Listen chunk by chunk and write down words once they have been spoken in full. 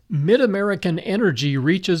MidAmerican Energy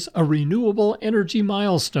reaches a renewable energy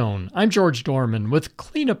milestone. I'm George Dorman with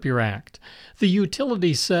Clean Up Your Act. The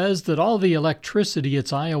utility says that all the electricity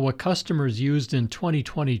its Iowa customers used in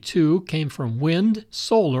 2022 came from wind,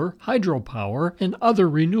 solar, hydropower, and other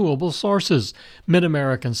renewable sources.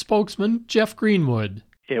 MidAmerican spokesman Jeff Greenwood.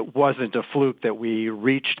 It wasn't a fluke that we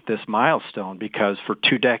reached this milestone because for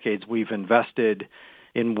 2 decades we've invested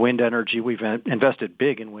in wind energy. We've invested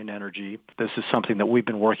big in wind energy. This is something that we've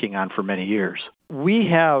been working on for many years. We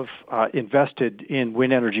have invested in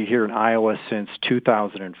wind energy here in Iowa since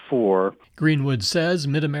 2004. Greenwood says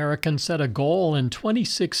MidAmerican set a goal in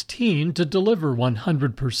 2016 to deliver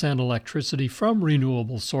 100% electricity from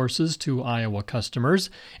renewable sources to Iowa customers,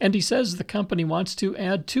 and he says the company wants to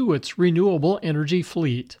add to its renewable energy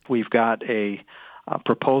fleet. We've got a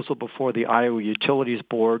proposal before the Iowa Utilities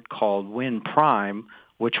Board called Wind Prime,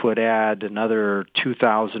 which would add another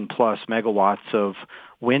 2,000 plus megawatts of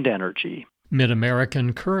wind energy.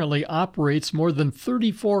 MidAmerican currently operates more than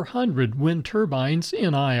 3,400 wind turbines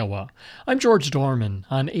in Iowa. I'm George Dorman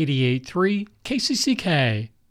on 88.3 KCCK.